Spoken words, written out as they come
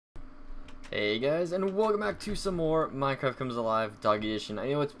Hey guys, and welcome back to some more Minecraft Comes Alive Doggy Edition. I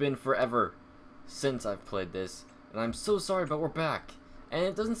know it's been forever since I've played this, and I'm so sorry, but we're back. And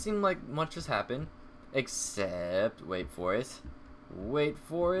it doesn't seem like much has happened, except, wait for it,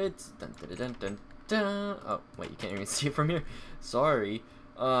 dun, dun, dun, dun, dun. Oh, wait, you can't even see it from here. Sorry.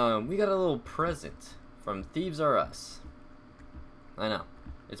 We got a little present from Thieves R Us. I know,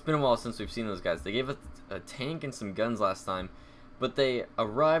 it's been a while since we've seen those guys. They gave us a tank and some guns last time, but they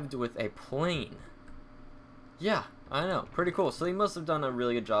arrived with a plane. Yeah, I know, pretty cool. So they must have done a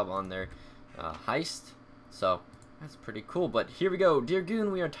really good job on their heist. So that's pretty cool. But here we go. Dear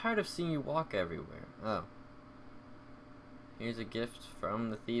Goon, we are tired of seeing you walk everywhere. Oh. Here's a gift from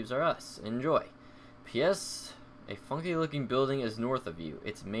the Thieves R Us. Enjoy. P.S. A funky looking building is north of you.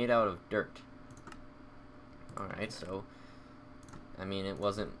 It's made out of dirt. Alright, so I mean, it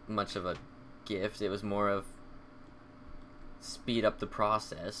wasn't much of a gift. It was more of speed up the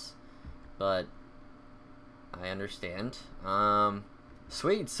process, but I understand.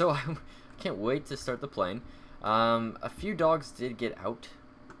 Sweet. So I can't wait to start the plane. A few dogs did get out,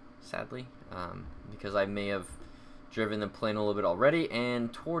 sadly, because I may have driven the plane a little bit already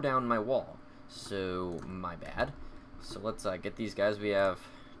and tore down my wall. So my bad. So let's get these guys. We have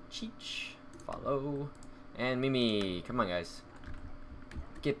Cheech, Follow, and Mimi. Come on, guys.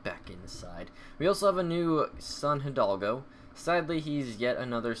 Get back inside. We also have a new Son Hidalgo. Sadly, he's yet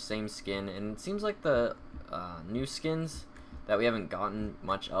another same skin, and it seems like the new skins that we haven't gotten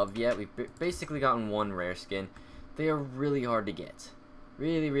much of yet. We've basically gotten one rare skin. They are really hard to get.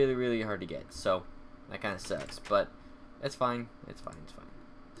 Really hard to get. So, that kind of sucks, but it's fine. It's fine.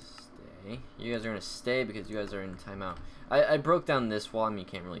 Stay. You guys are going to stay because you guys are in timeout. I broke down this wall. I mean, you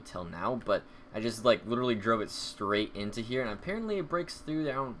can't really tell now, but I just, like, literally drove it straight into here, and apparently it breaks through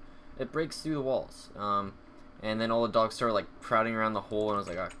the walls. And then all the dogs started like crowding around the hole, and I was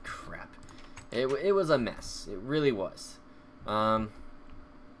like, oh crap. It was a mess. It really was.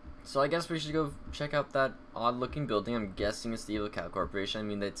 So I guess we should go check out that odd looking building. I'm guessing it's the Evil Cow Corporation. I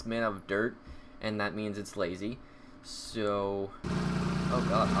mean, it's made out of dirt, and that means it's lazy. So, oh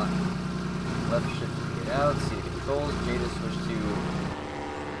god, left shift to get out, see the controls, J to switch to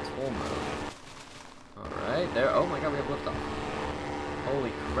tool mode. Alright, there, oh my god, we have liftoff.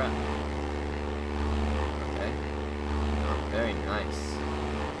 Holy crap. Very nice.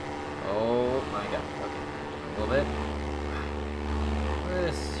 Oh my god. Okay. A little bit. What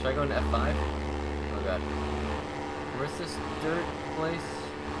is this? Should I go into F5? Oh god. Where's this dirt place?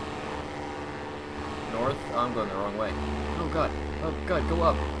 North? Oh, I'm going the wrong way. Oh god. Oh god, go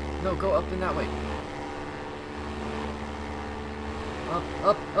up. No, go up in that way.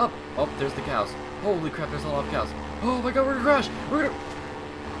 Up. Oh, there's the cows. Holy crap, there's a lot of cows. Oh my god, we're gonna crash! We're gonna...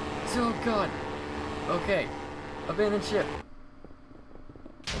 Oh god. Okay. Abandoned ship.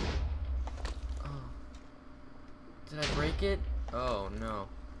 Oh. Did I break it? Oh no.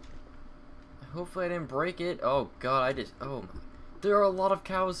 Hopefully I didn't break it. Oh god, I just... Oh my. There are a lot of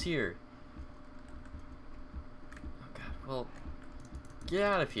cows here. Oh god, well... Get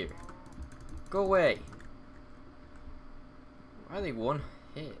out of here. Go away. Why are they one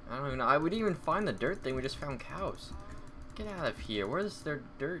hit? I don't even know. I would even find the dirt thing. We just found cows. Get out of here. Where's their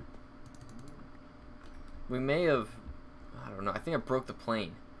dirt? We may have, I don't know, I think I broke the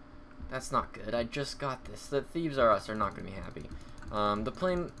plane. That's not good. I just got this. The Thieves R Us are not going to be happy. The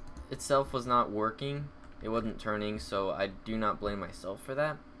plane itself was not working. It wasn't turning, so I do not blame myself for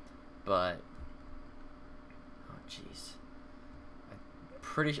that. But, oh jeez. I'm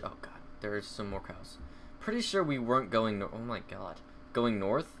pretty sure, oh god, there's some more cows. Pretty sure we weren't going, oh my god, going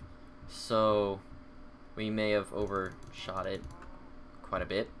north. So, we may have overshot it quite a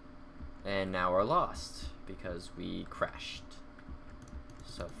bit. And now we're lost because we crashed.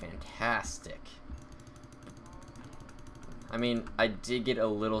 So fantastic. I mean, I did get a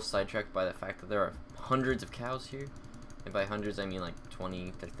little sidetracked by the fact that there are hundreds of cows here. And by hundreds, I mean like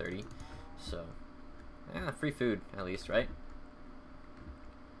 20 to 30. So, yeah, free food at least, right?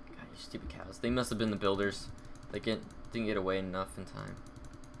 God, you stupid cows. They must have been the builders. They didn't get away enough in time.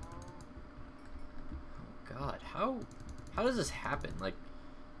 Oh god, how does this happen? Like,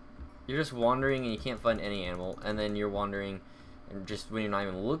 you're just wandering and you can't find any animal, and then you're wandering and just when you're not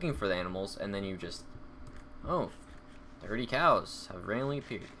even looking for the animals, and then you just, oh, 30 cows have randomly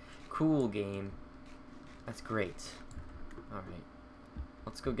appeared. Cool game. That's great. Alright.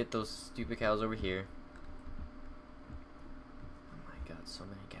 Let's go get those stupid cows over here. Oh my god, so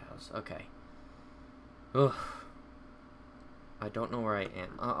many cows. Okay. Ugh. I don't know where I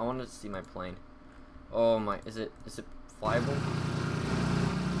am. I wanted to see my plane. Oh my, is it flyable?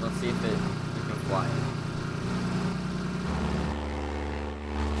 Let's see if it can fly.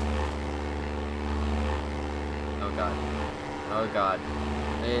 god. Oh god.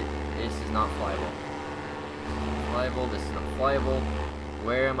 This is not flyable. Flyable, this is not flyable.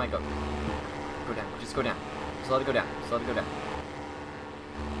 Where am I going? Go down, just go down. Just let it go down, just let it go down.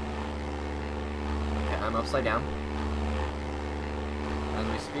 Okay, I'm upside down. As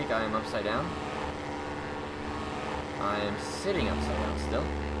we speak, I am upside down. I am sitting upside down still.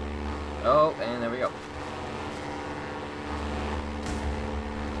 Oh, and there we go.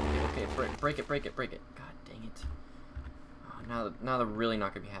 Okay, break it. God dang it. Oh, now they're really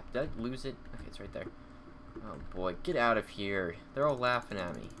not gonna be happy. Did I lose it? Okay, it's right there. Oh boy, get out of here. They're all laughing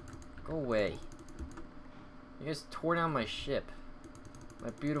at me. Go away. You guys tore down my ship.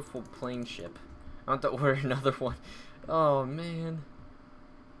 My beautiful plane ship. I want to order another one. Oh man.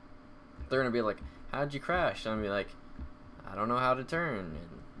 They're gonna be like, how'd you crash? I'm gonna be like, I don't know how to turn.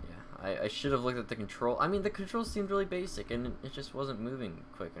 And yeah, I should have looked at the control. I mean, the controls seemed really basic, and it just wasn't moving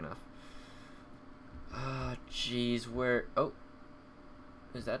quick enough. Ah, jeez, where? Oh,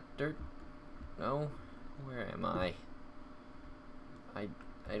 is that dirt? No, where am I? I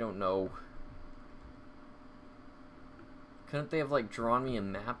don't know. Couldn't they have like drawn me a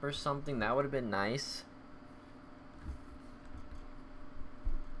map or something? That would have been nice.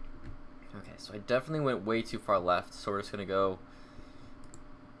 Okay, so I definitely went way too far left, so we're just gonna go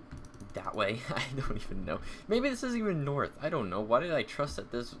that way. I don't even know. Maybe this isn't even north. I don't know. Why did I trust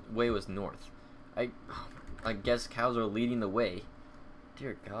that this way was north? I guess cows are leading the way.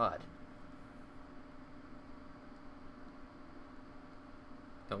 Dear God.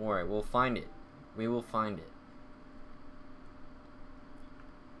 Don't worry, we'll find it. We will find it.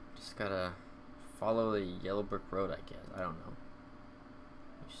 Just gotta follow the yellow brick road, I guess. I don't know.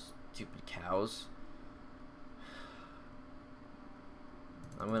 Stupid cows.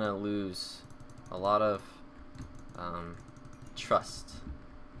 I'm gonna lose a lot of trust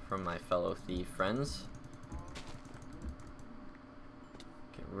from my fellow thief friends.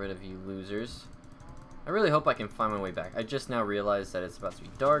 Get rid of you losers. I really hope I can find my way back. I just now realized that it's about to be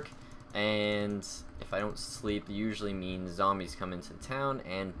dark, and if I don't sleep, it usually means zombies come into town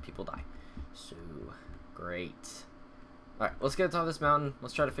and people die. So, great. Alright, let's get to the top of this mountain.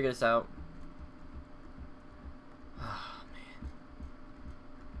 Let's try to figure this out. Oh, man.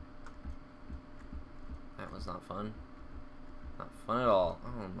 That was not fun. Not fun at all.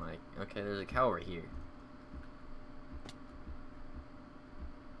 Oh my. Okay, there's a cow right here.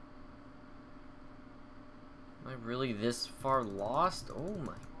 Am I really this far lost? Oh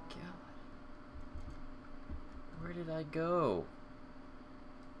my god. Where did I go?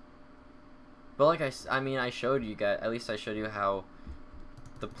 But like I mean, I showed you guys, at least I showed you how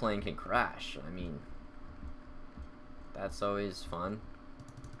the plane can crash. I mean, that's always fun.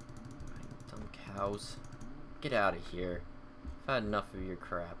 Dumb cows. Get out of here. I've had enough of your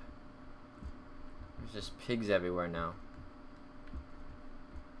crap. There's just pigs everywhere now.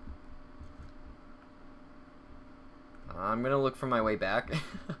 I'm gonna look for my way back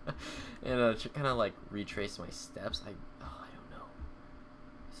and kind of like retrace my steps. I don't know.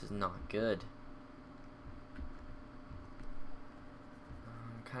 This is not good.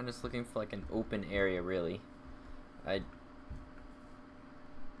 I'm kind of just looking for like an open area, really.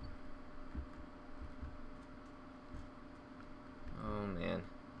 Oh man.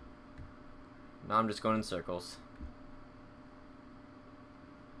 Now I'm just going in circles.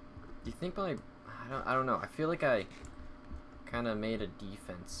 Do you think my I don't know. I feel like I kind of made a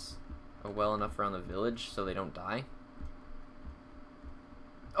defense well enough around the village so they don't die.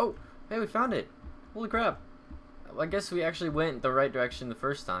 Oh, hey, we found it. Holy crap. I guess we actually went the right direction the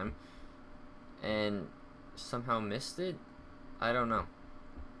first time and somehow missed it. I don't know.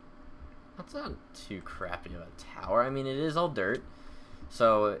 That's not too crappy of a tower. I mean, it is all dirt,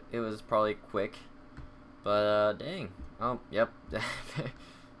 so it was probably quick. But dang. Oh, yep.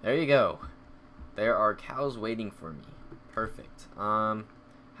 There you go. There are cows waiting for me. Perfect. How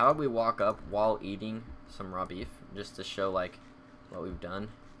about we walk up while eating some raw beef, just to show like what we've done.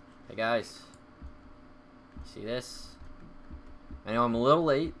 Hey guys, see this? I know I'm a little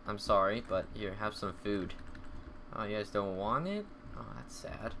late. I'm sorry, but here, have some food. Oh, you guys don't want it? Oh, that's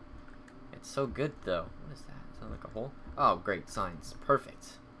sad. It's so good though. What is that? Sound like a hole? Oh, great, signs.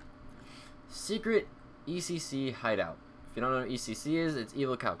 Perfect. Secret ECC hideout. If you don't know what ECC is, it's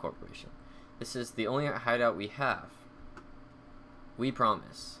Evil Cow Corporation. This is the only hideout we have. We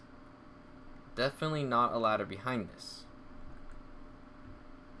promise. Definitely not a ladder behind this.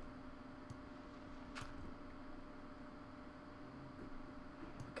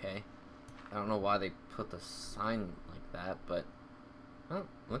 Okay. I don't know why they put the sign like that, but well,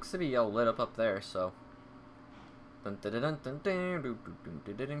 looks to be all lit up there, so. Dun dun dun dun dun dun dun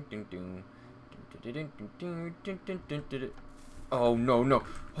dun dun dun dun Oh, no, no.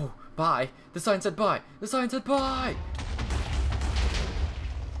 Oh, bye. The sign said bye. The sign said bye.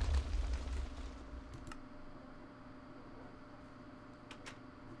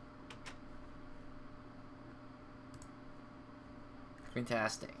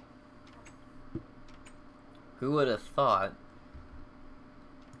 Fantastic. Who would have thought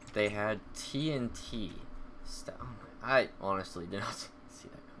they had TNT stuff? I honestly did not see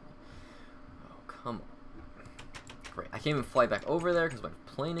that coming. Oh, come on. Great. I can't even fly back over there because my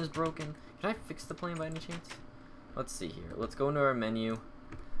plane is broken. Can I fix the plane by any chance? Let's see here. Let's go into our menu.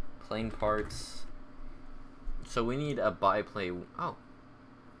 Plane parts. So we need a biplane. Oh.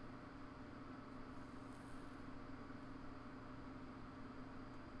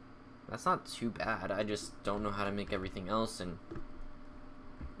 That's not too bad. I just don't know how to make everything else, and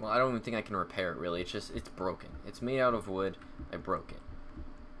well, I don't even think I can repair it really. It's just, it's broken. It's made out of wood. I broke it.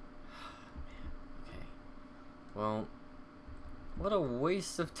 Okay. Well, what a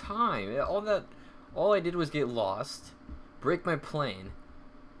waste of time. All I did was get lost, break my plane,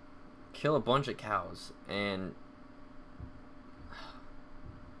 kill a bunch of cows, and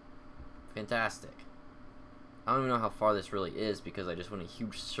fantastic. I don't even know how far this really is because I just went a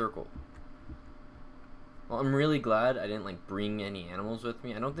huge circle. Well, I'm really glad I didn't like bring any animals with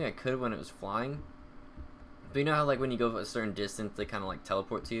me. I don't think I could when it was flying. But you know how like when you go a certain distance they kind of like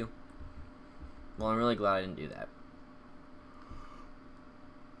teleport to you? Well, I'm really glad I didn't do that.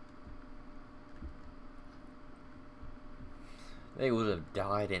 They would have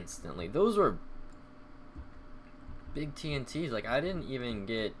died instantly. Those were big TNTs. Like I didn't even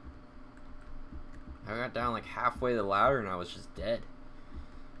get... I got down like halfway the ladder and I was just dead.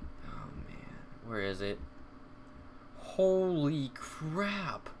 Oh man, where is it? Holy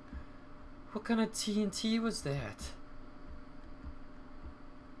crap! What kind of TNT was that?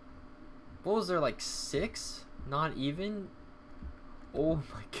 What was there, like 6? Not even? Oh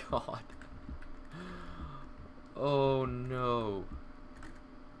my god. Oh no.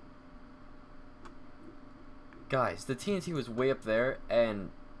 Guys, the TNT was way up there and...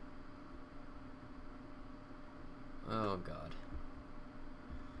 oh god.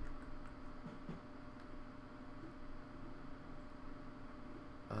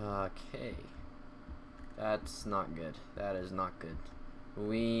 Okay. That's not good. That is not good.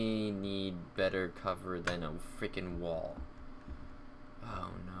 We need better cover than a freaking wall.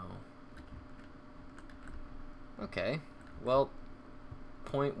 Oh no. Okay. Well,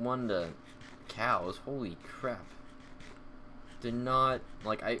 0.1 to cows. Holy crap. Did not...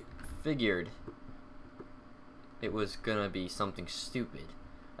 like, I figured it was gonna be something stupid.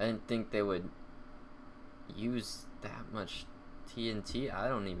 I didn't think they would use that much TNT. I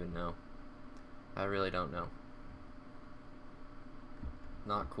don't even know. I really don't know.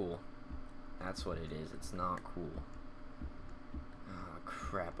 Not cool. That's what it is. It's not cool. Oh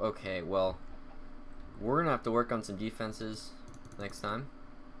crap. Okay, well, we're gonna have to work on some defenses next time.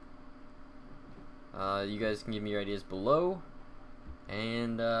 You guys can give me your ideas below.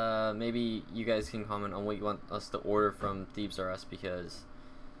 And maybe you guys can comment on what you want us to order from Thieves R Us, because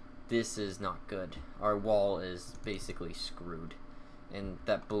this is not good. Our wall is basically screwed, and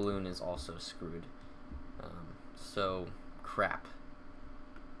that balloon is also screwed. So crap.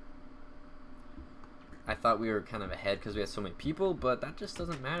 I thought we were kind of ahead because we had so many people, but that just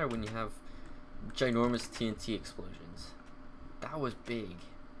doesn't matter when you have ginormous TNT explosions. That was big.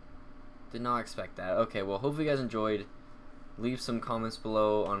 Did not expect that. Okay, well, hopefully you guys enjoyed. Leave some comments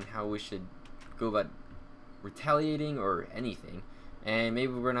below on how we should go about retaliating or anything, and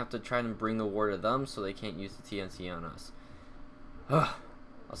maybe we're gonna have to try and bring the war to them so they can't use the TNT on us.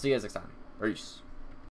 I'll see you guys next time. Peace.